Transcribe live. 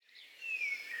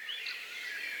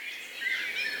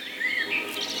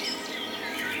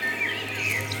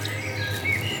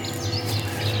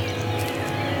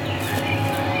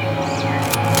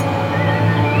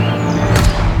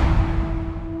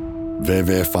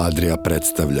WWF Adria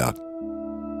predstavlja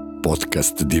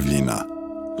podcast Divljina,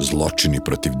 zločini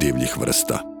protiv divljih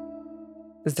vrsta.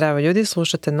 Zdravo ljudi,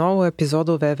 slušate novu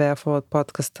epizodu WWF-ovog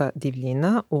podcasta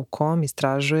Divljina u kom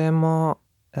istražujemo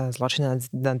zločine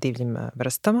nad divljim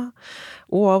vrstama.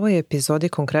 U ovoj epizodi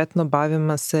konkretno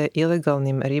bavimo se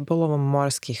ilegalnim ribolovom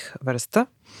morskih vrsta.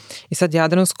 I sad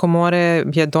Jadransko more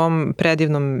je dom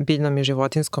predivnom biljnom i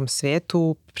životinjskom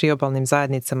svetu, priobalnim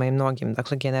zajednicama i mnogim,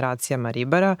 dakle generacijama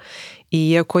ribara. I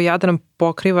iako Jadran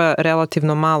pokriva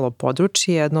relativno malo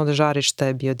područje, jedno od žarišta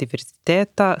je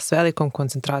biodiverziteta s velikom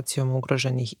koncentracijom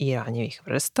ugroženih i ranjivih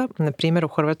vrsta. Na primjer, u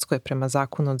Hrvatskoj je prema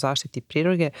zakonu o zaštiti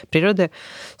prirode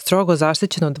strogo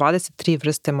zaštićeno 23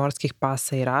 vrste morskih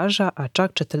pasa i raža, a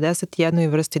čak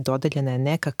 41 vrsti dodeljena je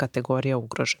neka kategorija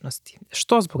ugroženosti.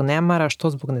 Što zbog nemara, što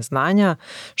zbog neznanja,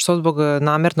 što zbog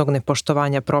namernog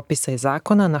nepoštovanja propisa i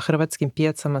zakona, na hrvatskim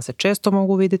pijacama se često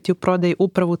mogu vidjeti u prodaji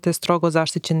upravo te strogo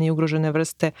zaštićene i ugrožene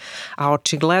vrste, a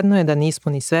očigledno je da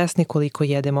nismo ni svesni koliko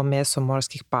jedemo meso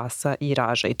morskih pasa i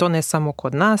raža. I to ne samo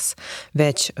kod nas,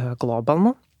 već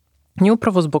globalno. I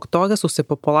upravo zbog toga su se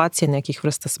populacije nekih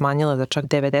vrsta smanjile za čak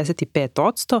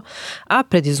 95%, a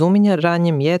pred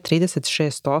izumiranjem je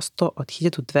 36% od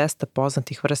 1200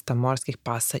 poznatih vrsta morskih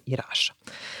pasa i raža.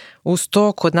 Uz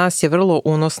to, kod nas je vrlo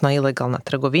unosna ilegalna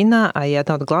trgovina, a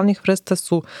jedna od glavnih vrsta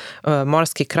su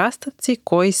morski krastavci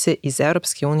koji se iz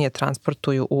Europske unije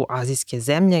transportuju u azijske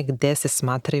zemlje gde se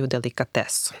smatraju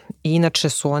delikatesom. Inače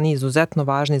su oni izuzetno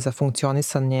važni za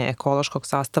funkcionisanje ekološkog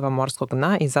sastava morskog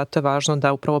dna i zato je važno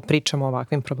da upravo pričamo o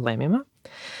ovakvim problemima.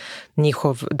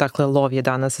 Njihov, dakle, lov je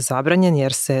danas zabranjen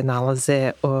jer se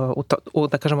nalaze u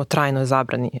da kažemo, trajnoj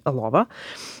zabrani lova.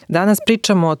 Danas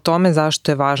pričamo o tome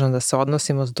zašto je važno da se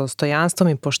odnosimo s dostojanstvom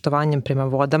i poštovanjem prema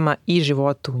vodama i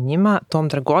životu u njima, tom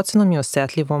dragocenom i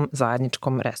osetljivom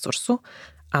zajedničkom resursu.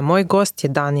 A moj gost je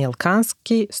Danijel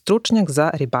Kanski, stručnjak za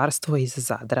ribarstvo iz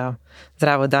Zadra.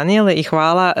 Zdravo Danijele i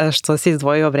hvala što si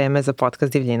izdvojio vreme za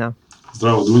podcast Divljina.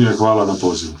 Zdravo Dunja, hvala na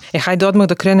pozivu. Hajde odmah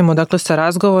da krenemo dakle sa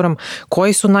razgovorom.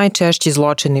 Koji su najčešći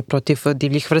zločini protiv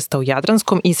divljih vrsta u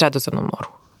Jadranskom i Sredozemnom moru?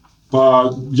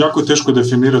 Pa, jako je teško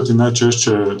definirati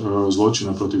najčešće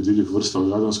zločine protiv divljih vrsta u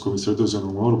Jadranskom i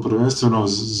Sredozemnom moru, prvenstveno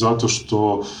zato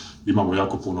što imamo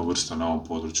jako puno vrsta na ovom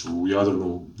području. U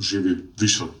Jadranu živi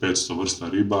više od 500 vrsta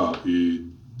riba i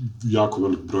jako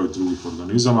velik broj drugih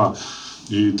organizama.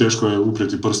 I teško je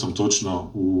uprijeti prstom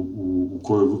točno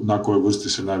na kojoj vrsti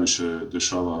se najviše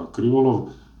dešava krivolov,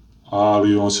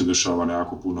 ali on se dešava na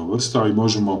jako puno vrsta i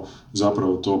možemo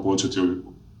zapravo to početi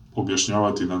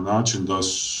objašnjavati na način da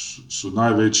su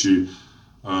najveći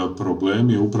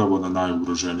problemi upravo na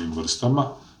najugroženijim vrstama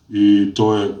i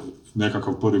to je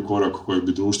nekakav prvi korak koji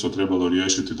bi društvo trebalo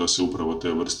riješiti da se upravo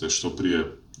te vrste što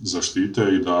prije zaštite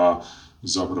i da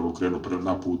zapravo krenu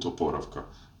na put oporavka.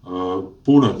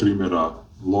 Puno je primjera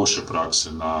loše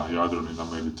prakse na Jadranu i na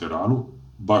Mediteranu,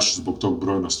 baš zbog tog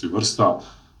brojnosti vrsta.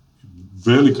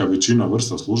 Velika većina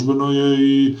vrsta službeno je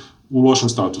i u lošem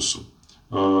statusu.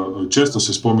 Često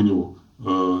se spominju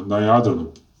na Jadranu,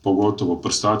 pogotovo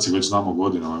prstaci, već znamo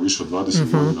godinama, više od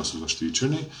 20 godina su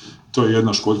zaštićeni. To je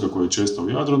jedna školjka koja je česta u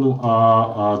Jadranu,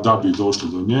 a da bi došli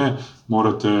do nje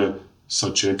morate sa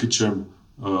čekićem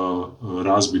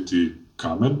razbiti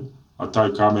kamen, a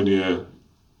taj kamen je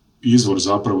izvor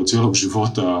zapravo cijelog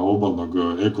života obalnog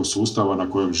ekosustava na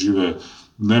kojem žive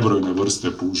nebrojne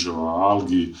vrste puževa,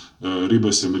 algi,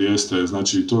 ribe se mrijeste,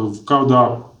 znači to kao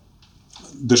da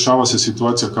dešava se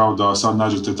situacija kao da sad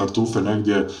nađete tartufe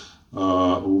negdje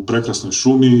u prekrasnoj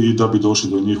šumi i da bi došli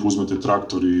do njih uzmete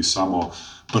traktor i samo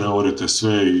preorete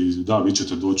sve i da, vi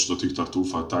ćete doći do tih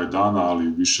tartufa taj dan, ali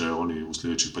više oni u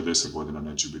sljedećih 50 godina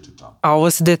neće biti tamo. A ovo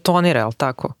se detonira, je li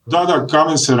tako? Da,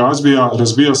 kamen se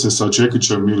razbija se sa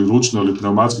čekićem ili ručno ili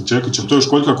pneumatskim čekićem. To je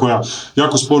školjka koja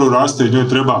jako sporo raste i njoj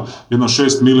treba jedno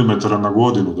 6 mm na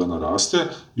godinu da naraste,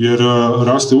 jer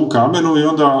raste u kamenu i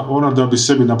onda ona da bi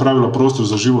sebi napravila prostor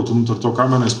za život unutar tog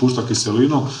kamena ispušta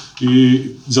kiselinu i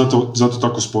zato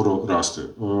tako sporo raste.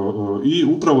 I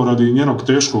upravo radi njenog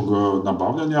teškog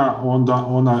nabavljanja onda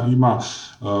ona ima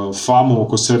famu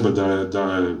oko sebe da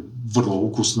je vrlo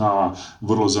ukusna,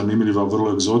 vrlo zanimljiva,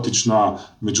 vrlo egzotična,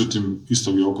 međutim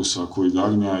istog je okusa koji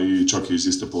dagnja i čak i iz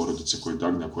iste porodice koji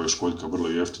dagnja, koja je školjka vrlo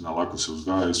jeftina, lako se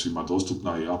uzgaja i svima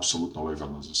dostupna i apsolutno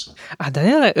legalna za sve. A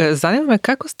Danijele, zanima me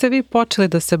kako ste vi počeli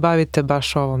da se bavite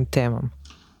baš ovom temom?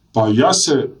 Pa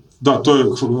to je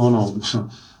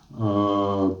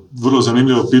vrlo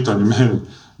zanimljivo pitanje meni,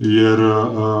 jer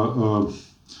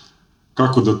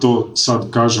kako da to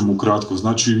sad kažem ukratko,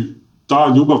 znači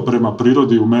ta ljubav prema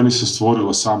prirodi u meni se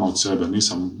stvorila sama od sebe,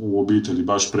 nisam u obitelji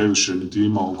baš previše niti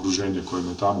imao okruženje koje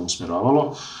me tamo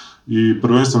usmjeravalo I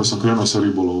prvenstveno sam krenuo sa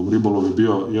ribolovom. Ribolov je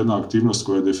bio jedna aktivnost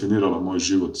koja je definirala moj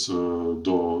život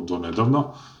do nedavno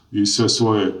i sve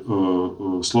svoje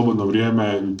slobodno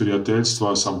vrijeme i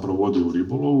prijateljstva sam provodio u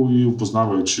ribolovu i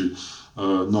upoznavajući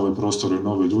nove prostore,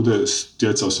 nove ljude,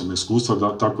 stjecao sam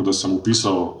iskustva, tako da sam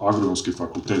upisao agronomski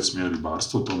fakultet smjer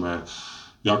ribarstvo, to me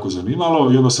jako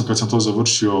zanimalo. I onda sam, kad sam to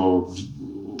završio,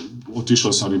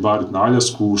 otišao sam ribariti na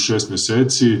Aljasku 6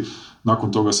 mjeseci.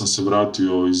 Nakon toga sam se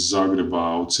vratio iz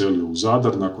Zagreba, odselio u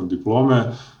Zadar nakon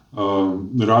diplome,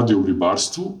 radio u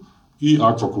ribarstvu i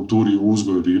akvakulturi u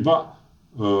uzgoju riba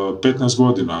 15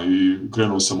 godina i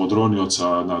krenuo sam od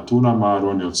ronioca na tunama,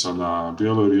 ronioca na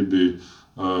bijeloj ribi,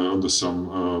 onda sam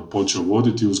počeo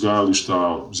voditi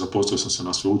uzgajališta, zaposlio sam se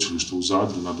na sveučilištu u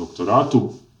Zadru na doktoratu.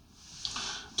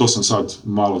 To sam sad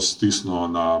malo stisnuo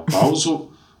na pauzu.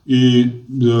 I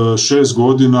 6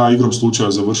 godina igrom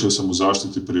slučaja završio sam u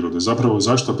zaštiti prirode. Zapravo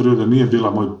zaštita prirode nije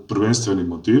bila moj prvenstveni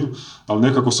motiv, ali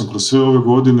nekako sam kroz sve ove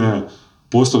godine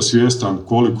postao svjestan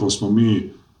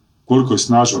koliko je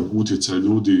snažan utjecaj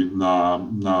ljudi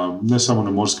na ne samo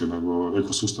na morske, nego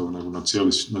ekosustave, nego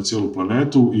na cijelu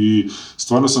planetu i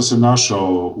stvarno sam se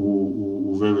našao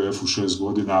u WWF-u 6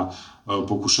 godina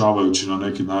pokušavajući na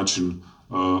neki način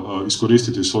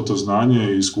iskoristiti svo to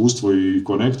znanje i iskustvo i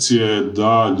konekcije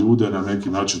da ljude na neki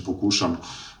način pokušam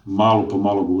malo po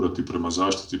malo gurati prema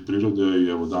zaštiti prirode i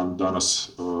evo danas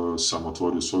sam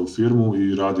otvorio svoju firmu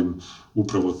i radim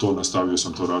upravo to, nastavio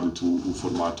sam to raditi u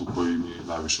formatu koji mi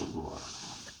najviše odgovara.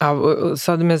 A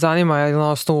sad me zanima,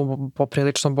 na osnovu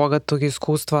poprilično bogatog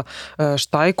iskustva,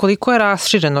 šta je, koliko je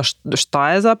rašireno,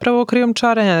 šta je zapravo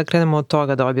krijumčarenje, da krenemo od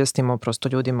toga da objasnimo prosto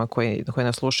ljudima koji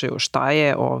nas slušaju šta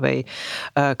je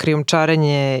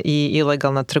krijumčarenje i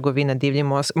ilegalna trgovina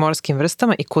divljim morskim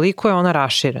vrstama i koliko je ona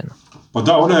raširena? Pa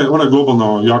da, ona je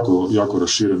globalno jako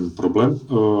raširen problem.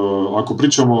 Ako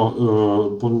pričamo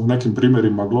po nekim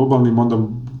primjerima globalnim, onda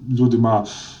ljudima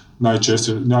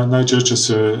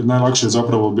najlakše je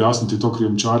zapravo objasniti to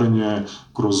krijumčarenje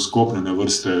kroz kopnene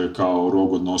vrste kao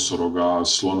rog od nosoroga,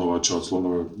 slonovača od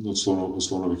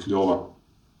slonovih ljova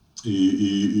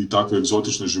i takve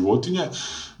egzotične životinje.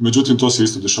 Međutim, to se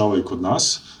isto dešava i kod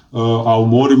nas. A u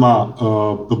morima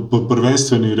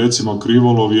prvenstveni, recimo,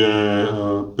 krivolov je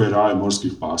peraje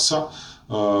morskih pasa,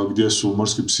 gdje su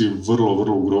morski psi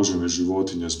vrlo ugrožene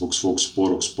životinje zbog svog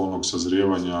sporog spolnog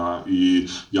sazrijevanja i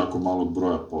jako malog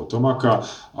broja potomaka,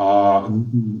 a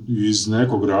iz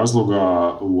nekog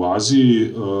razloga u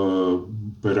Aziji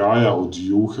peraja od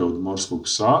juhe, od morskog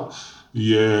psa,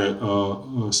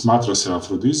 smatra se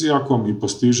afrodizijakom i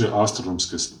postiže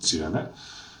astronomske cijene.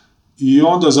 I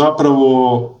onda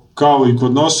zapravo, kao i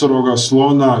kod nosoroga,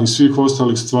 slona i svih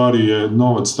ostalih stvari, je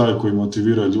novac taj koji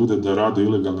motivira ljude da rade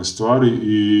ilegalne stvari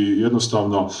i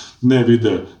jednostavno ne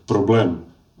vide problem.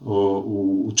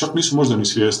 Čak nisu možda ni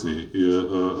svjesni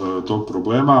tog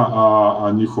problema,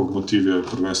 a njihov motiv je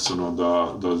prvenstveno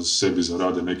da sebi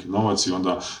zarade neki novac i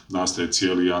onda nastaje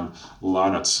cijeli jedan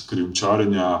lanac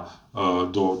krijumčarenja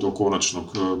do konačnog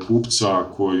kupca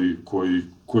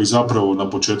koji zapravo na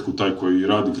početku taj koji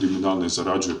radi kriminal ne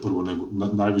zarađuje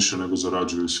najviše nego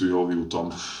zarađuju svi ovi u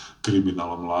tom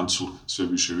kriminalnom lancu sve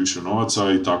više i više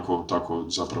novaca i tako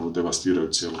zapravo devastiraju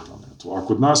cijelu planetu. A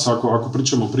kod nas, ako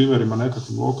pričamo o primjerima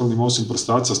nekakvim lokalnim, osim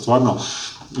prstaca, stvarno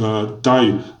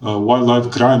taj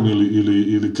wildlife crime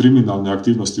ili kriminalne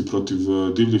aktivnosti protiv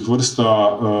divljih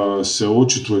vrsta se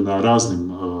očituje na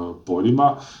raznim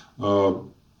poljima.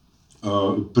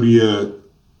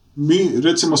 Mi,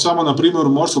 recimo, samo na primjeru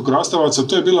morskog krastavaca,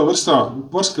 to je bila vrsta,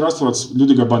 morski krastavac,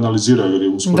 ljudi ga banaliziraju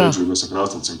jer uspoređuju ga sa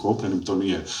krastavcem kopnenim, to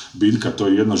nije biljka, to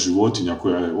je jedna životinja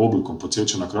koja je oblikom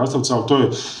podsjeća na krastavca, ali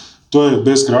to je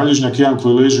beskralježnjak, jedan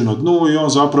koji leži na dnu i on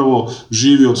zapravo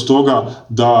živi od toga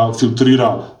da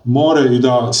filtrira more i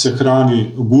da se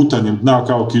hrani gutanjem dna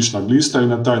kao kišna glista i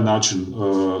na taj način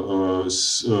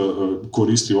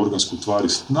koristi organsku tvar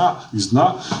iz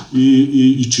dna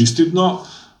i čisti dno.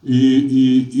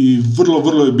 I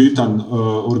vrlo je bitan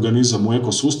organizam u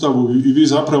ekosustavu i vi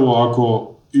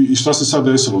zapravo i šta se sad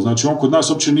desilo, znači on kod nas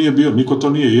uopće nije bio, niko to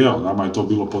nije jeo, nama je to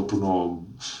bilo potpuno,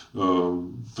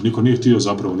 niko nije htio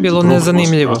zapravo niti bilo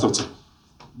nezanimljivo.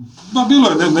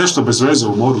 Bilo je nešto bez veze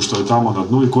u moru što je tamo na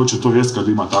dnu i ko će to jest kad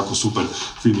ima tako super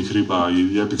finih riba i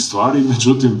lijepih stvari,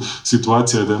 međutim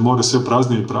situacija je da je more sve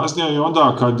praznije i praznije i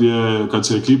onda kad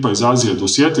se ekipa iz Azije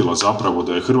dosjetila zapravo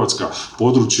da je Hrvatska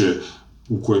područje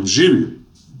u kojem živi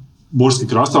morski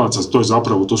krastavaca,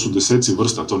 to su deseci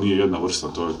vrsta, to nije jedna vrsta,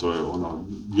 to je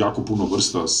jako puno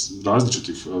vrsta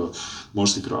različitih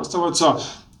morskih krastavaca.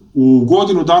 U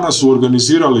godinu dana su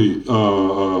organizirali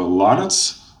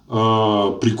lanac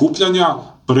prikupljanja,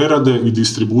 prerade i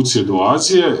distribucije do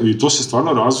Azije i to se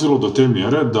stvarno razvilo do te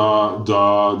mjere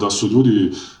da su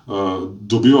ljudi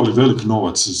dobivali velik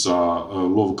novac za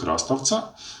lov krastavca.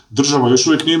 Država još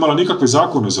uvijek nije imala nikakve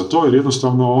zakone za to, jer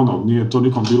jednostavno nije to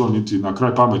nikom bilo niti na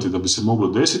kraj pameti da bi se moglo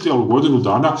desiti, ali u godinu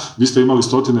dana vi ste imali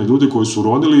stotine ljudi koji su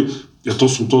ronili, jer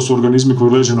to su organizmi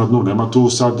koji leže na dnu. Nema tu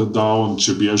sad da on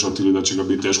će bježati ili da će ga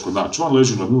biti teško naći. On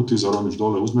leži na dnu, ti zaroniš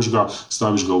dole, uzmeš ga,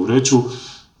 staviš ga u vreću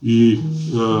i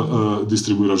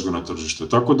distribuiraš ga na tržište.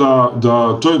 Tako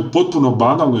da to je potpuno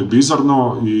banalno i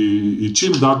bizarno i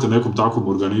čim date nekom takvom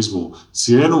organizmu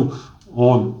cijenu,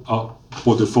 on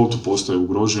po defaultu postaje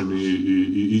ugrožen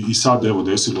i sad evo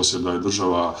desilo se da je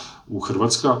država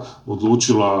Hrvatska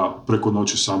odlučila preko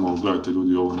noći samo, gledajte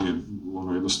ljudi, ovo nije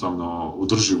jednostavno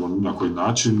održivo ni na koji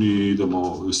način i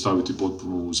idemo staviti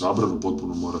potpunu zabranu,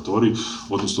 potpunu moratorij,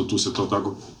 odnosno tu se to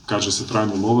tako kaže se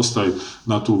trajno lovostaj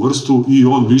na tu vrstu i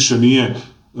on više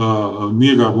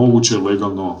nije ga moguće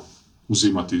legalno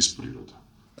uzimati iz prirode.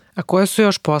 A koje su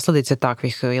još posljedice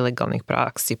takvih ilegalnih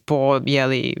praksi po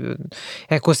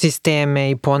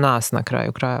ekosisteme i po nas na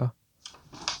kraju krajeva?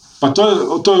 Pa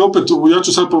to je opet, ja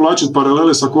ću sad povlačiti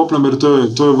paralele sa kopnom jer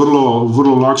to je vrlo,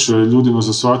 vrlo lakše ljudima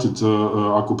za shvatiti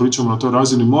ako pričamo na toj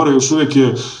razini. More još uvijek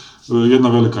je jedna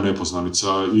velika nepoznanica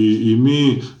i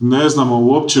mi ne znamo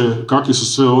uopće kakvi su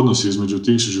sve odnosi između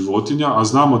tih životinja, a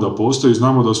znamo da postoji,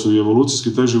 znamo da su i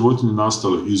evolucijski te životinje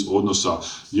nastale iz odnosa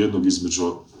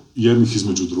jednih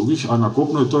između drugih, a na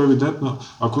kopnu je to evidentno.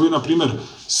 Ako vi, na primjer,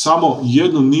 samo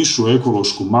jednu nišu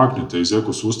ekološku maknete iz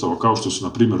ekosustava, kao što su, na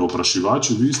primjer,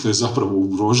 oprašivači, vi ste zapravo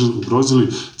ugrozili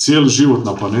cijeli život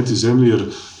na planeti Zemlji, jer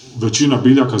većina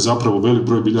biljaka, zapravo velik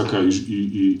broj biljaka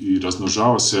i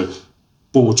razmnožava se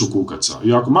pomoću kukaca.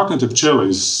 I ako maknete pčele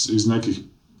iz nekih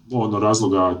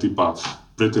razloga tipa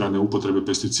pretjerane upotrebe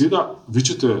pesticida, vi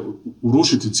ćete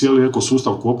urušiti cijeli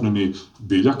ekosustav kopneni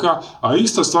biljaka, a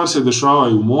ista stvar se dešava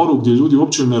i u moru, gdje ljudi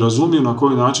uopće ne razumiju na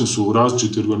koji način su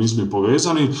različiti organizmi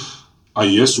povezani, a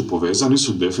i jesu povezani,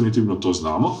 su definitivno, to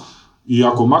znamo. I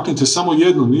ako maknete samo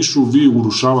jednu nišu, vi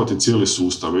urušavate cijele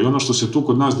sustave. I ono što se tu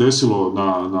kod nas desilo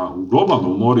globalno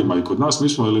u morima i kod nas, mi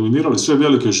smo eliminirali sve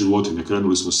velike životinje.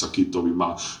 Krenuli smo sa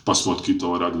kitovima, pa smo od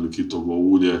kitova radili kitovo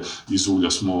ulje, iz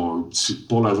ulja smo,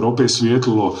 pola Europe je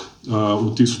svijetlilo u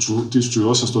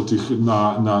 1800-ih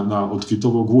od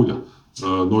kitovog ulja.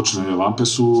 Noćne lampe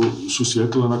su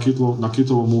svjetlile na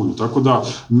kitovom ulju. Tako da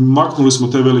maknuli smo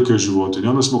te velike životinje.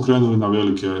 Onda smo krenuli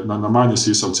na manje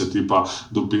sisavce tipa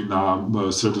dubina,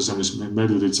 sredozemnih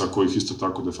medvjedica, kojih isto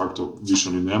tako de facto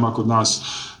više ni nema kod nas.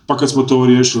 Pa kad smo to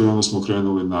riješili, onda smo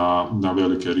krenuli na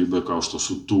velike ribe kao što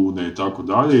su tune i tako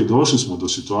dalje. I došli smo do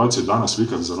situacije danas, vi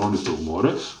kad zaronite u more,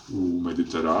 u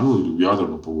Mediteranu ili u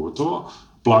Jadranu pogotovo,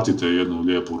 platite jednu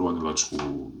lijepu ronilačku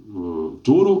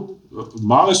turu,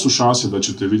 male su šanse da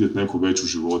ćete vidjeti neku veću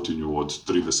životinju od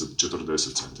 30-40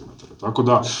 cm. Tako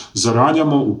da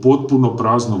zaranjamo u potpuno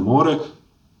prazno more,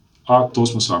 a to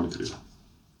smo sami krivi.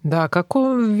 Da,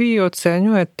 kako vi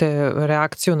ocenjujete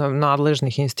reakciju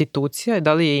nadležnih institucija i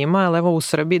da li je ima, ali evo u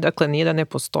Srbiji, dakle nije da ne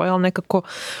postoji, ali nekako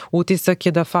utisak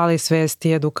je da fali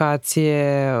svesti,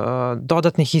 edukacije,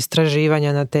 dodatnih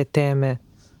istraživanja na te teme.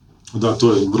 Da,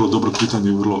 to je vrlo dobro pitanje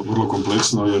i vrlo, vrlo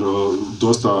kompleksno, jer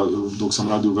dosta, dok sam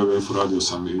radio u WWF-u, radio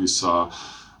sam i sa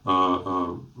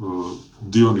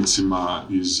dionicima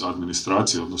iz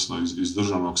administracije, odnosno iz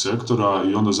državnog sektora,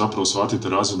 i onda zapravo shvatite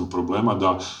razinu problema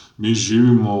da mi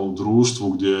živimo u društvu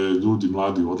gdje ljudi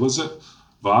mladi odlaze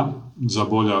van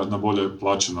na bolje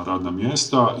plaćena radna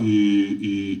mjesta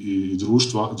i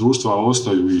društva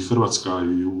ostaju, i Hrvatska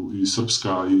i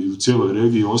Srpska i u cijeloj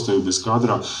regiji ostaju bez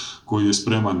kadra koji je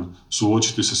spreman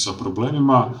suočiti se sa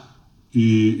problemima,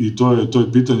 i to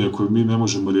je pitanje koje mi ne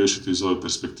možemo riješiti iz ove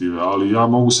perspektive. Ali ja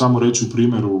mogu samo reći u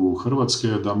primjeru Hrvatske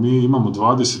da mi imamo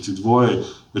 22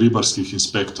 ribarskih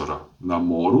inspektora na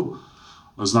moru.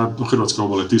 Hrvatska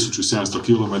obala je 1700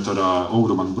 km,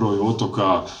 ogroman broj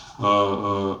otoka,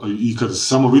 i kad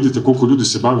samo vidite koliko ljudi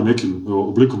se bavi nekim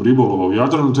oblikom ribolova u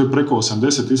Jadranu, to je preko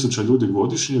 80.000 ljudi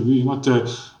godišnje. Vi imate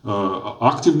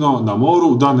aktivno na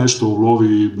moru da nešto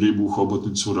ulovi, ribu,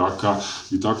 hobotnicu, raka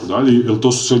i tako dalje, jer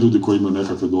to su sve ljudi koji imaju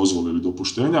nekakve dozvole ili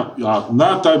dopuštenja, a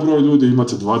na taj broj ljudi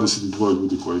imate 22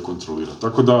 ljudi koji kontrolira.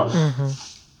 Tako da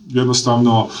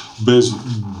jednostavno bez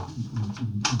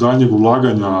daljnjeg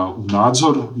ulaganja u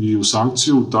nadzor i u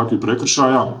sankciju takvih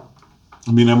prekršaja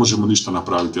mi ne možemo ništa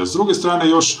napraviti. A s druge strane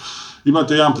još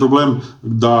imate jedan problem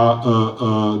da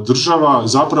država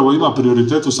zapravo ima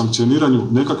prioritet u sankcioniranju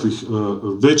nekakvih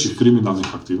većih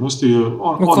kriminalnih aktivnosti.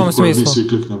 U kom smislu? Mi svi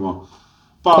kliknemo.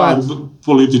 Pa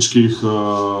političkih,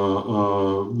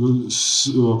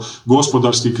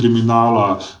 gospodarskih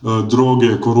kriminala,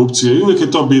 droge, korupcije, i uvijek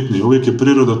je to bitnije, uvijek je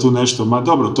priroda tu nešto, ma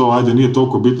dobro, to ajde nije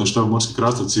toliko bitno što je morski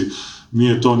krastavci,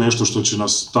 nije to nešto što će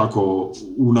nas tako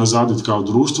unazaditi kao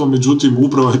društvo, međutim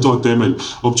upravo je to temelj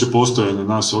opće postojanja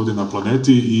nas ovdje na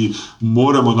planeti i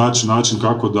moramo naći način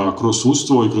kako da kroz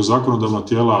sudstvo i kroz zakonodavna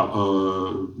tijela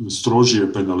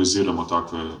strožije penaliziramo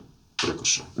takve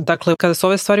prekršaje. Dakle, kada su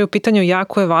ove stvari u pitanju,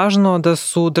 jako je važno da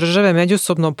su države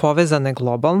međusobno povezane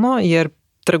globalno, jer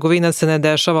trgovina se ne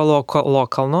dešava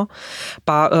lokalno.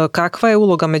 Pa kakva je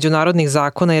uloga međunarodnih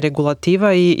zakona i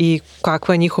regulativa i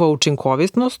kakva je njihova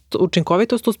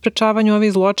učinkovitost u sprečavanju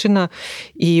ovih zločina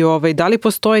i da li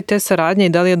postoji te saradnje i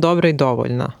da li je dobra i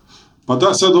dovoljna? Pa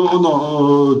da, sad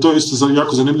to je isto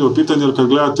jako zanimljivo pitanje, jer kad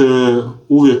gledate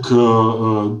uvijek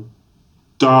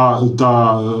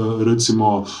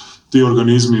recimo, ti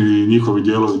organizmi i njihovi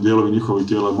dijelovi njihovih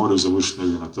tijela moraju završiti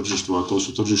negdje na tržištu, a to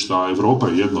su tržišta. Evropa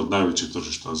je jedno od najvećih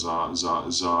tržišta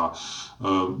za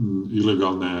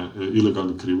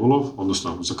ilegalni krivolov,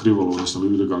 odnosno za krivolov, odnosno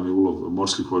ilegalni ulov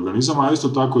morskih organizama, a isto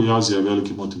tako i Azija je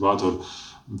veliki motivator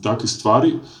takvih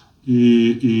stvari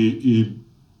i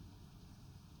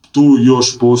tu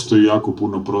još postoji jako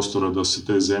puno prostora da se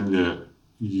te zemlje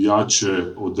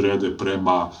jače odrede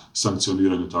prema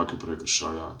sankcioniranju takvih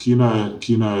prekršaja.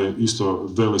 Kina je isto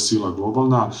velesila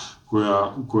globalna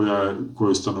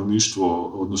koje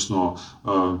stanovništvo, odnosno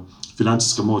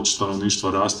financijska moć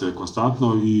stanovništva raste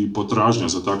konstantno i potražnja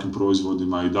za takvim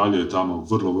proizvodima i dalje je tamo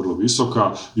vrlo, vrlo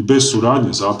visoka i bez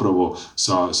suradnje zapravo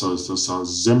sa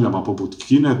zemljama poput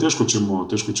Kine teško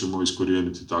ćemo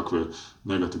iskorijeniti takve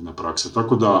negativne prakse.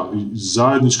 Tako da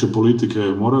zajedničke politike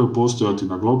moraju postojati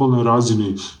na globalnoj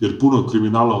razini, jer puno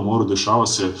kriminala u moru dešava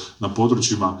se na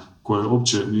područjima koje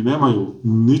uopće ni nemaju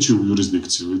ničiju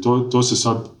jurisdikciju i to se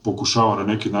sad pokušava na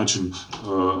neki način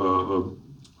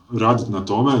raditi na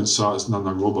tome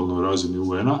na globalnoj razini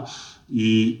UN-a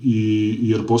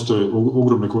jer postoje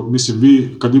ogromne, mislim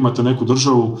vi kad imate neku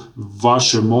državu,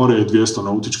 vaše more je 200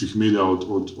 nautičkih milja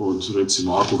od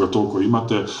recimo, ako ga toliko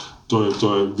imate,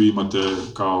 to je vi imate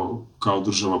kao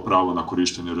država pravo na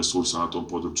korištenje resursa na tom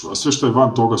području. A sve što je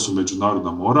van toga su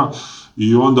međunarodna mora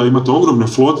i onda imate ogromne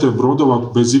flote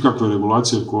brodova bez ikakve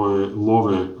regulacije koje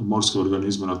love morske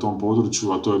organizme na tom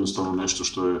području, a to je jednostavno nešto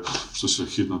što se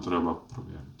hitno treba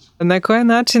promijeniti. Na koji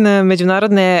način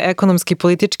međunarodne ekonomske i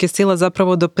političke sile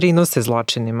zapravo doprinose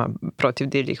zločinima protiv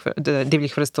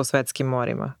divljih vrsta u svetskim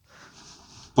morima?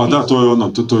 Pa da,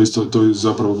 to je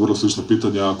zapravo vrlo slično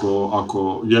pitanje.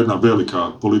 Ako jedna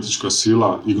velika politička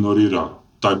sila ignorira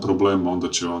taj problem, onda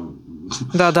će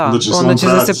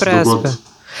se prespe.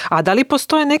 A da li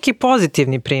postoje neki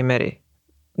pozitivni primjeri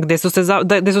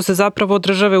gde su se zapravo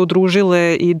države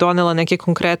udružile i donele neke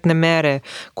konkretne mere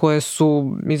koje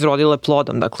su izrodile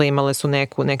plodom, dakle imale su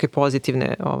neke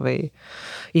pozitivne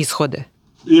ishode?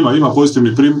 Ima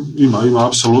pozitivnih ima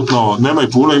apsolutno, nema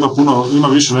i puno, ima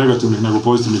više negativnih nego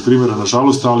pozitivnih primjera,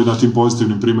 nažalost, ali na tim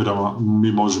pozitivnim primjerama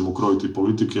mi možemo ukrojiti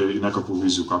politike i nekakvu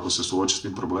viziju kako se suočiti s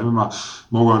tim problemima.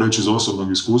 Mogu vam reći iz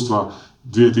osobnog iskustva,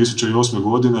 2008.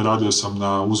 godine radio sam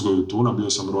na uzgoju tuna, bio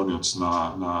sam ronioc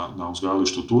na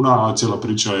uzgajalištu tuna, a cijela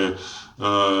priča je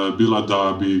bila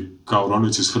da bi kao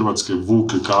ronioci iz Hrvatske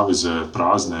vukli kaveze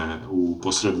prazne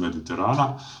posred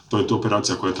Mediterana. To je to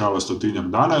operacija koja je trajala 100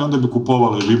 dana i onda bi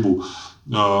kupovali ribu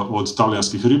od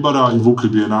talijanskih ribara i vukli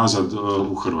bi je nazad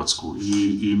u Hrvatsku.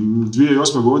 I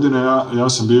 2008. godine ja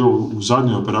sam bio u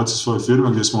zadnjoj operaciji svoje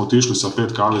firme gdje smo otišli sa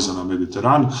 5 kaveza na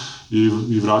Mediteran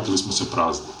i vratili smo se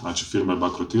prazni. Znači firma je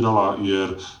bankrotirala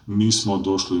jer nismo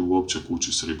došli uopće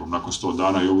kući s ribom. Nakon 100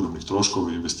 dana i ogromnih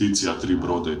troškova, investicija, 3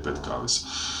 broda i 5 kaveza.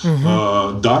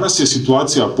 Mm-hmm. Danas je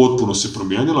situacija potpuno se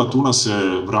promijenila, tuna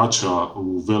se vraća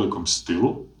u velikom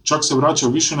stilu. Čak se vraća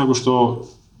više nego što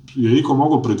je iko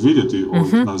mogao predvidjeti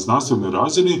na znanstvenoj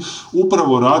razini,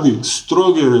 upravo radi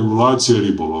stroge regulacije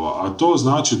ribolova. A to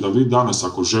znači da vi danas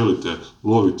ako želite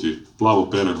loviti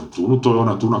plavoperenu tunu, to je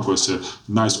ona tuna koja se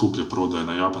najskuplje prodaje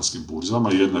na japanskim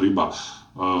burzama, jedna riba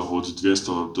od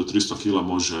 200 do 300 kila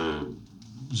može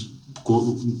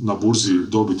na burzi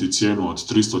dobiti cijenu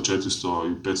od 300,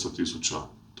 400 i 500 tisuća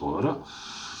dolara.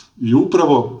 I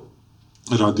upravo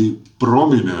radi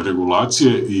promjene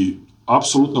regulacije i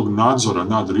apsolutnog nadzora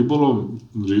nad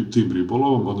tim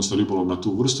ribolovom, odnosno ribolom na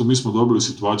tu vrstu, mi smo dobili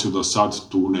situaciju da sad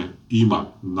tune ima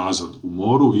nazad u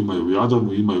moru, imaju u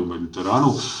Jadranu, imaju u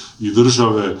Mediteranu i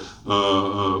države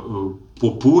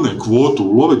popune kvotu,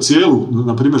 ulove cijelu,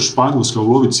 na primjer Španjolska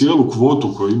ulovi cijelu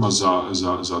kvotu koju ima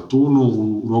za tunu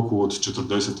u roku od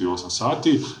 48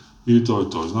 sati, I to je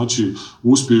to. Znači,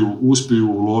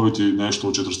 uspiju uloviti nešto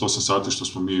u 48 sati što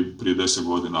smo mi prije 10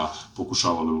 godina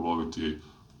pokušavali uloviti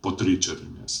po 3-4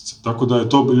 mjeseca. Tako da je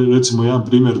to, recimo, jedan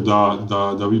primjer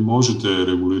da vi možete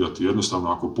regulirati. Jednostavno,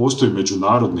 ako postoji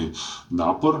međunarodni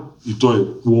napor, i to je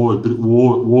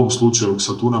u ovom slučaju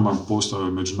sa tunama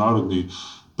postoji međunarodni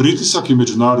pritisak i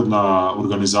međunarodna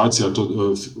organizacija,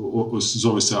 to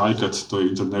zove se ICAT, to je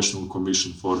International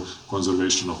Commission for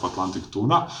Conservation of Atlantic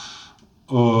Tuna,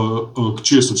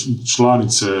 čije su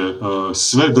članice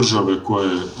sve države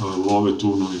koje love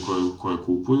tunu i koje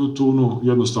kupuju tunu.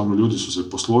 Jednostavno ljudi su se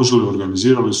posložili,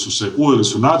 organizirali su se, uveli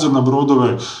su nadzor na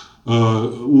brodove,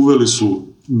 uveli su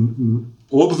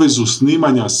obvezu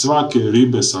snimanja svake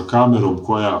ribe sa kamerom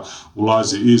koja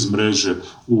ulazi iz mreže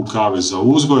u kavez za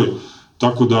uzgoj.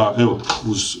 Tako da, evo,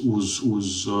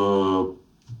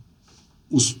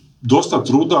 uz dosta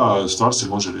truda stvar se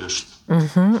može riješiti.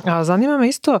 A zanima me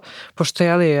isto, pošto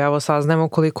evo saznajemo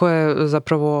koliko je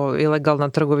zapravo ilegalna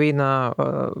trgovina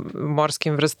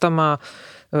morskim vrstama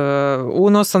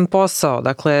unosan posao,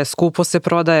 dakle skupo se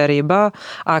prodaje riba,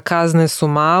 a kazne su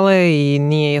male i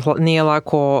nije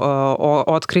lako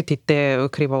otkriti te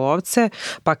krivolovce,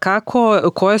 pa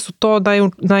koje su to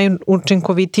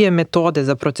najučinkovitije metode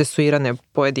za procesuiranje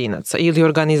pojedinaca ili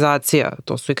organizacija,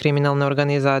 to su i kriminalne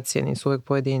organizacije, nisu uvijek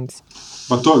pojedinci.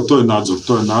 Pa to je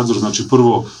nadzor. Znači,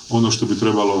 prvo, ono što bi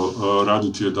trebalo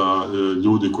raditi je da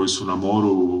ljudi koji su na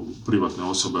moru, privatne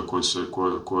osobe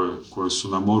koje su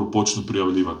na moru, počnu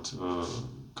prijavljivati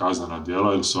kaznena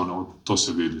djela, jer to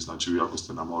se vidi. Znači, vi ako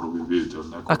ste na moru, vi vidite od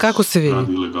nekog. A kako se vidi?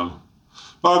 Radi ilegalno.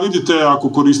 Pa vidite ako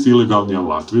koristi ilegalni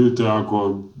alat, vidite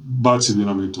ako baci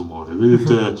dinamit u more,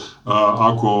 vidite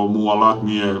ako mu alat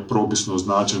nije propisno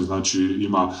označen, znači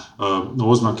ima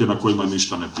oznake na kojima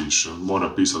ništa ne piše, mora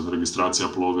pisati registracija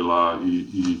plovila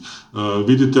i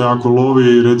vidite ako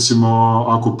lovi, recimo,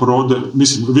 ako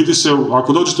vidi se,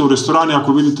 ako dođete u restoran i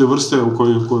ako vidite vrste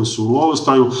koje su u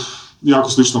lovostaju, jako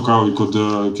slično kao i kod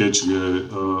kečige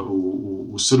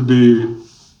u Srbiji,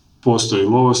 postoji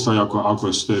lovostaj,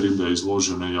 ako su te ribe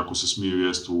izložene i ako se smiju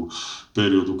jesti u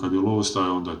periodu kad je lovostaj,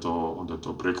 onda je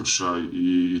to prekršaj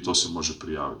i to se može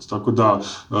prijaviti. Tako da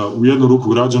u jednu ruku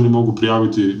građani mogu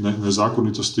prijaviti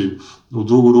nezakonitosti, u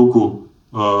drugu ruku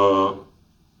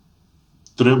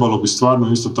trebalo bi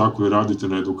stvarno isto tako i raditi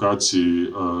na edukaciji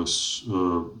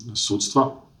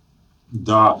sudstva,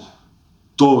 da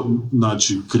to,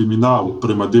 znači, kriminal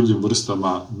prema divljim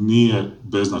vrstama nije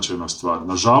beznačajna stvar.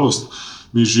 Nažalost,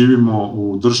 mi živimo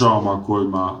u državama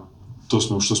kojima,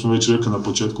 što smo već rekli na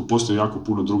početku, postoji jako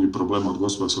puno drugih problema od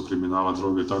gospodarskog kriminala,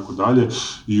 droge i tako dalje,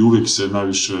 i uvijek se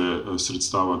najviše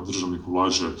sredstava državnih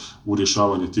ulaže u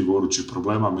rješavanje tih gorućih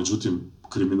problema. Međutim,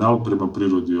 kriminal prema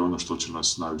prirodi je ono što će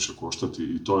nas najviše koštati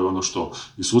i to je ono što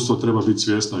i sustav treba biti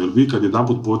svjesno, jer vi kad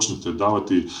jedanput počnete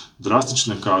davati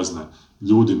drastične kazne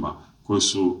ljudima koji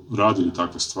su radili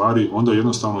takve stvari, onda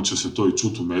jednostavno će se to i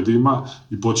čuti u medijima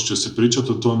i počet će se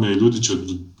pričati o tome i ljudi će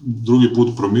drugi put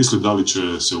promisliti da li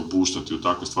će se upuštati u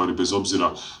takve stvari, bez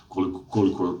obzira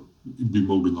koliko bi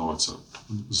mogli novaca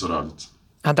zaraditi.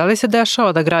 A da li se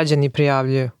dešava da građani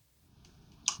prijavljuju?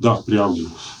 Da, prijavljuju.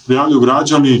 Prijavljuju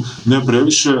građani, ne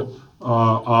previše,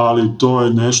 ali to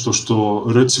je nešto što,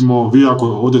 recimo, vi ako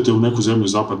odete u neku zemlju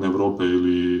zapadne Europe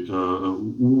ili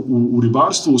u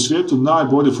ribarstvu u svijetu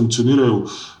najbolje funkcioniraju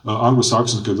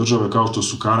anglosaksonske države kao što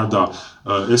su Kanada,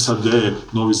 SAD,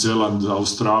 Novi Zeland,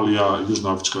 Australija,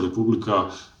 Južnoafrička republika,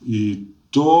 i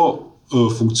to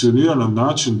funkcionira na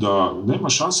način da nema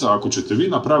šanse ako ćete vi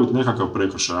napraviti nekakav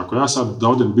prekršaj. Ako ja sad da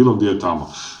odem bilo gdje tamo,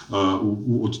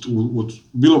 od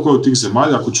bilo koje od tih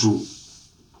zemalja, ako ću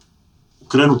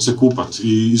krenut se kupat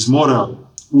i iz mora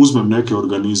uzmem neke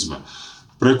organizme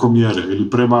preko mjere ili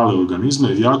premale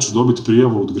organizme, ja ću dobiti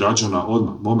prijavu od građana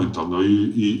odmah, momentalno,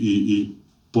 i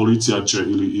policija će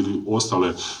ili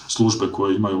ostale službe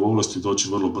koje imaju ovlasti doći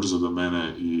vrlo brzo do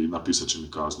mene i napisat će mi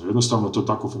kaznu. Jednostavno to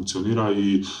tako funkcionira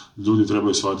i ljudi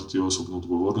trebaju shvatiti osobnu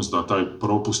odgovornost da taj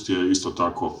propust je isto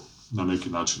tako na neki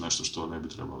način nešto što ne bi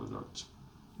trebali raditi.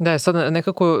 Da, sad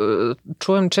nekako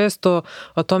čujem često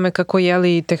o tome kako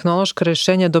tehnološka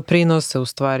rješenja doprinose u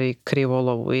stvari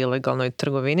krivolovu i ilegalnoj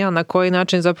trgovini, a na koji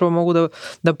način zapravo mogu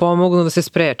da pomognu da se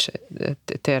spreče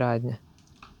te radnje.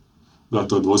 Da,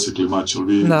 to je dvosjekli mač, ali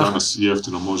vi danas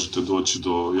jeftino možete doći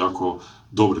do jako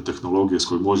dobre tehnologije s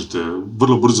kojom možete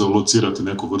vrlo brzo locirati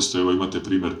neku vrstu. Evo imate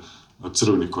primjer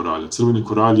crvenih koralja. Crveni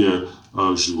koralj je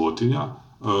životinja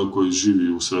koji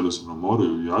živi u Sredozemnom moru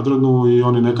i u Jadranu i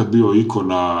on je nekad bio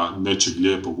ikona nečeg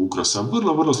lijepog ukrasa.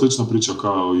 Vrlo, vrlo slična priča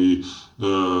kao i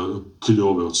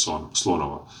kljove od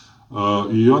slonova.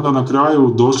 I onda na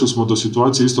kraju došli smo do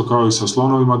situacije isto kao i sa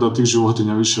slonovima, da tih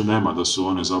životinja više nema, da su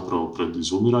one zapravo pred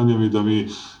izumiranjem i da mi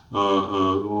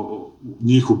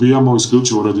njih ubijamo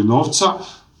isključivo radi novca,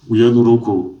 u jednu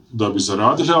ruku da bi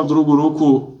zaradili, a u drugu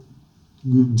ruku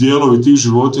dijelovi tih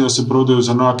životinja se prodaju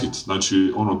za nakit.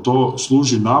 Znači, to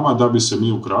služi nama da bi se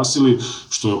mi ukrasili,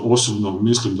 što je osobno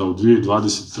mislim da u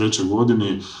 2023.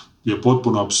 godini je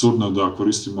potpuno apsurdno da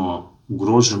koristimo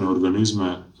ugrožene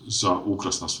organizme za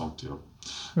ukras na svom tijelu.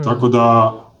 Tako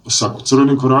da sa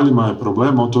crvenim koraljima je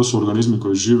problem, to su organizmi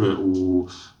koji žive u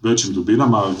većim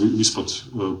dubinama, ispod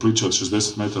plića od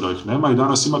 60 metara ih nema i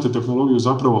danas imate tehnologiju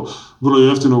zapravo vrlo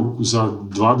jeftinu za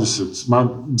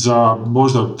 20, za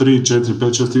možda 3, 4,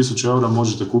 5, 6 tisuća eura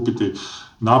možete kupiti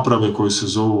naprave koje se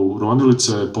zovu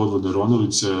ronilice, podvodne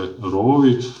ronilice,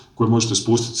 rovovi, koje možete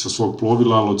spustiti sa svog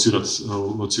plovila,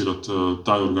 locirati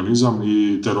taj organizam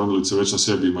i te ronilice već na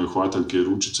sebi imaju hvataljke i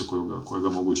ručice koje ga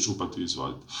mogu iščupati i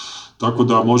izvaditi. Tako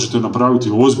da možete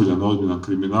napraviti ozbiljan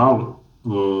kriminal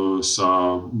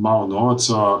sa malo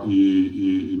novaca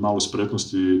i malo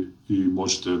spretnosti i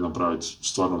možete napraviti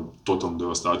stvarno totalnu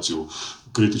devastaciju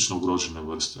kritično ugrožene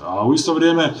vrste. A u isto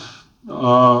vrijeme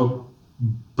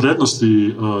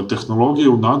prednosti tehnologije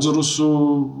u nadzoru su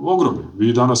ogromni.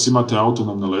 Vi danas imate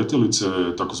autonomne letjelice,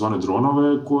 takozvane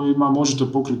dronove, kojima možete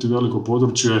pokriti veliko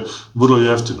područje vrlo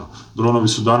jeftino. Dronovi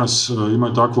su danas,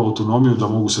 imaju takvu autonomiju da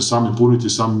mogu se sami puniti,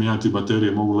 sami mijenjati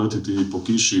baterije, mogu letiti i po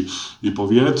kiši i po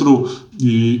vjetru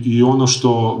i ono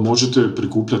što možete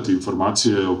prikupljati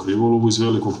informacije o krivolovu iz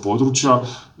velikog područja,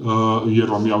 jer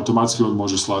vam je automatski on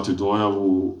može slati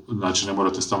dojavu, znači ne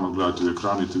morate stalno gledati u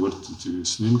ekran i vrtiti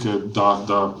snimke,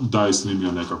 da je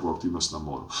snimio nekakvu aktivnost na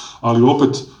moru. Ali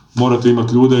opet morate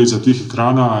imati ljude iza tih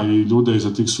ekrana i ljude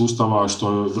iza tih sustava,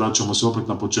 što vraćamo se opet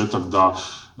na početak da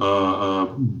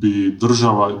bi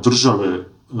države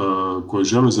koje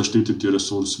žele zaštititi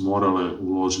resurs morale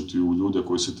uložiti u ljude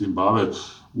koji se tim bave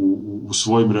u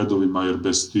svojim redovima, jer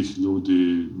bez tih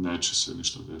ljudi neće se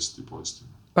ništa desiti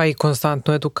pozitivno. Pa i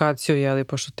konstantnu edukaciju,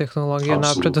 pošto tehnologija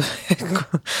napreduje.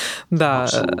 Da,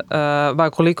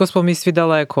 koliko smo mi svi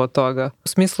daleko od toga. U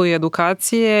smislu i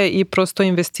edukacije i prosto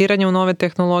investiranje u nove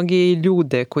tehnologije i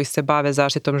ljude koji se bave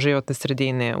zaštitom životne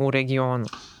sredine u regionu.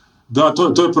 Da,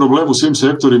 to je problem u svim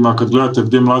sektorima. Kad gledate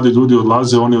gdje mladi ljudi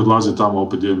odlaze, oni odlaze tamo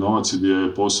opet gdje je novac i gdje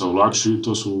je posao lakši.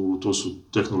 To su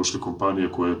tehnološke kompanije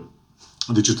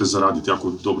gdje ćete zaraditi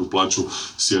jako dobru plaću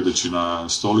sjedeći na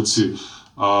stolici.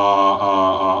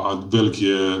 A veliki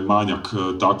je manjak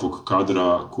takvog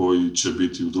kadra koji će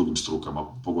biti u drugim strukama,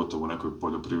 pogotovo u nekoj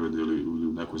poljoprivredi ili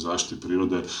u nekoj zaštiti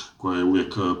prirode, koja je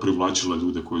uvijek privlačila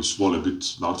ljude koji vole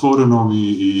biti na otvorenom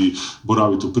i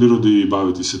boraviti u prirodi i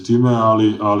baviti se time,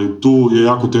 ali tu je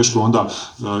jako teško onda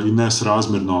i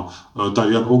nesrazmjerno taj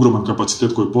jedan ogroman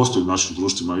kapacitet koji postoji u našim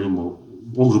društvima. Imamo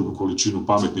ogromnu količinu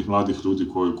pametnih mladih ljudi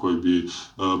koji bi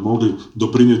mogli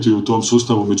doprinijeti u tom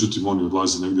sustavu, međutim oni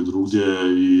odlaze negdje drugdje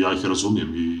i ja ih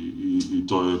razumijem i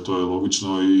to je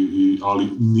logično, ali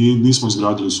nismo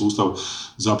izgradili sustav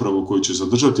zapravo koji će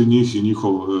zadržati njih i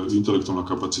njihov intelektualni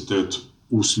kapacitet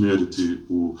usmjeriti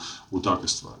u takve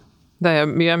stvari. Da,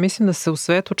 ja mislim da se u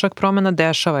svetu čak promjena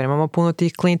dešava. Imamo puno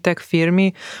tih clean tech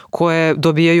firmi koje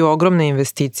dobijaju ogromne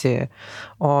investicije,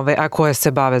 a koje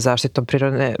se bave zaštitom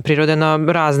prirode na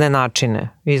razne načine,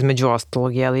 između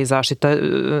ostalog, i zaštita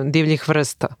divljih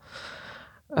vrsta.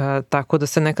 Tako da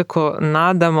se nekako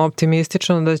nadam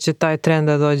optimistično da će taj trend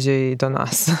da dođe i do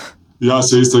nas. Ja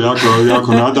se isto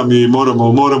jako nadam i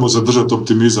moramo zadržati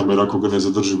optimizam, jer ako ga ne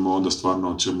zadržimo, onda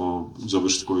stvarno ćemo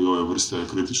završiti koji ove vrste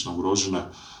kritično ugrožene.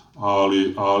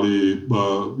 Ali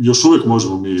još uvijek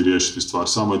možemo mi riješiti stvar,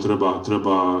 samo je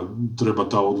treba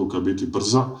ta odluka biti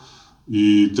brza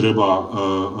i treba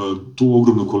tu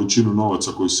ogromnu količinu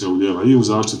novaca koji se ulijeva i u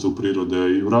zaštitu prirode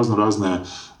i u razne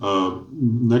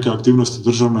neke aktivnosti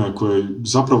državne koje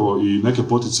zapravo i neke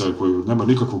poticaje koji nema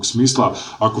nikakvog smisla,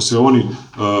 ako se oni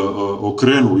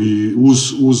okrenu i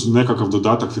uz nekakav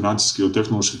dodatak financijski od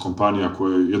tehnoloških kompanija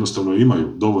koje jednostavno imaju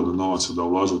dovoljno novaca da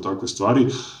ulažu u takve stvari,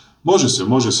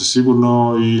 može se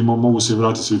sigurno i mogu se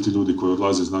vratiti svi ti ljudi koji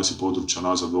odlaze iz naših područja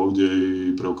nazad ovdje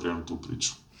i preokrenuti tu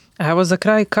priču. Evo za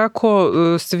kraj, kako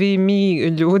svi mi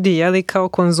ljudi, kao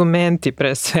konzumenti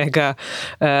pre svega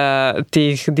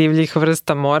tih divljih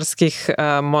vrsta morskih,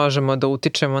 možemo da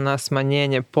utičemo na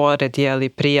smanjenje pored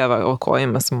prijava o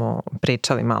kojima smo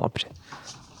pričali malo prije?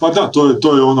 Pa da,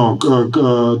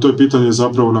 to je pitanje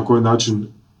zapravo na koji način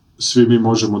svi mi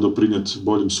možemo doprinijeti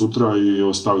boljim sutra i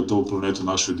ostaviti ovu planetu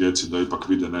našoj djeci da ipak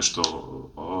vide nešto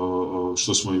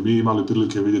što smo i mi imali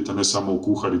prilike vidjeti, a ne samo u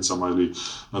kuharicama ili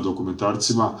na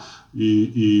dokumentarcima.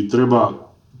 I treba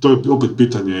to je opet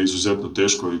pitanje izuzetno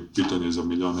teško i pitanje za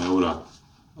 €1.000.000,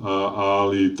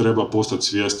 ali treba postati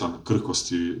svjestan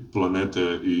krhkosti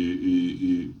planete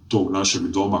i tog našeg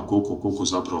doma, koliko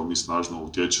zapravo mi snažno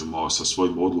utječemo sa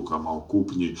svojim odlukama o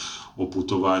kupnji, o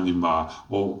putovanjima,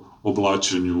 o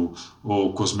oblačenju,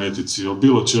 o kozmetici, o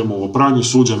bilo čemu, o pranju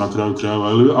suđa na kraju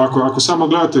krajeva. Ili ako samo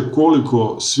gledate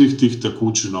koliko svih tih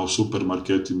tekućina u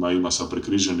supermarketima ima sa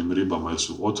prekriženim ribama jer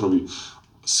su otrovi,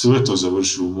 sve to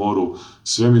završi u moru,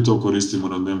 sve mi to koristimo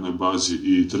na dnevnoj bazi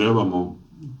i trebamo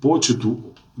početi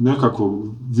nekako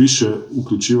više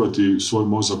uključivati svoj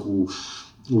mozak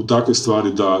u takve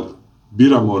stvari, da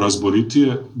biramo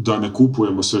razboritije, da ne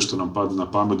kupujemo sve što nam padne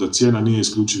na pamet, da cijena nije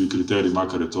isključivi kriterij,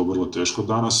 makar je to vrlo teško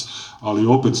danas, ali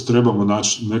opet trebamo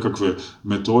naći nekakve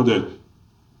metode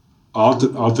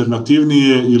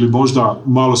alternativnije ili možda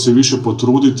malo se više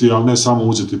potruditi, ali ne samo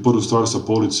uzeti prvu stvar sa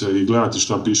police i gledati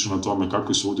šta piše na tome,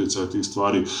 kakvi su utjecaje tih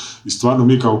stvari. I stvarno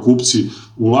mi kao kupci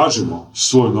ulažemo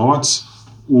svoj novac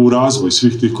u razvoj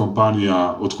svih tih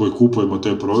kompanija od kojih kupujemo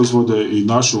te proizvode i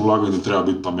naše ulaganje treba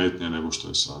biti pametnije nego što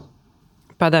je sad.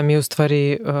 Pa da, mi u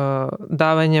stvari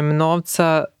davanjem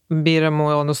novca biramo,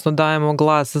 odnosno dajemo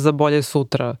glas za bolje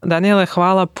sutra. Daniele,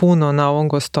 hvala puno na ovom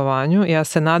gostovanju. Ja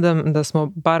se nadam da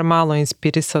smo bar malo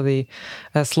inspirisali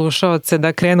slušaoce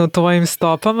da krenu tvojim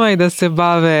stopama i da se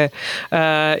bave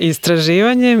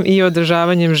istraživanjem i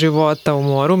održavanjem života u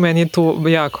moru. Meni je tu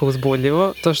jako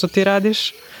uzbudljivo to što ti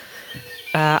radiš.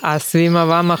 A svima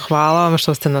vama hvala vam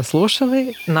što ste nas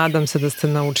slušali. Nadam se da ste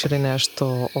naučili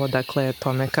nešto o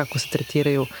tome kako se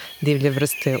tretiraju divlje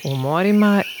vrste u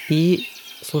morima i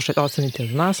ostanite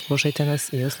uz nas, slušajte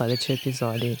nas i u sljedećoj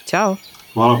epizodi. Ćao!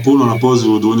 Hvala puno na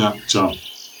pozivu, Dunja. Ćao!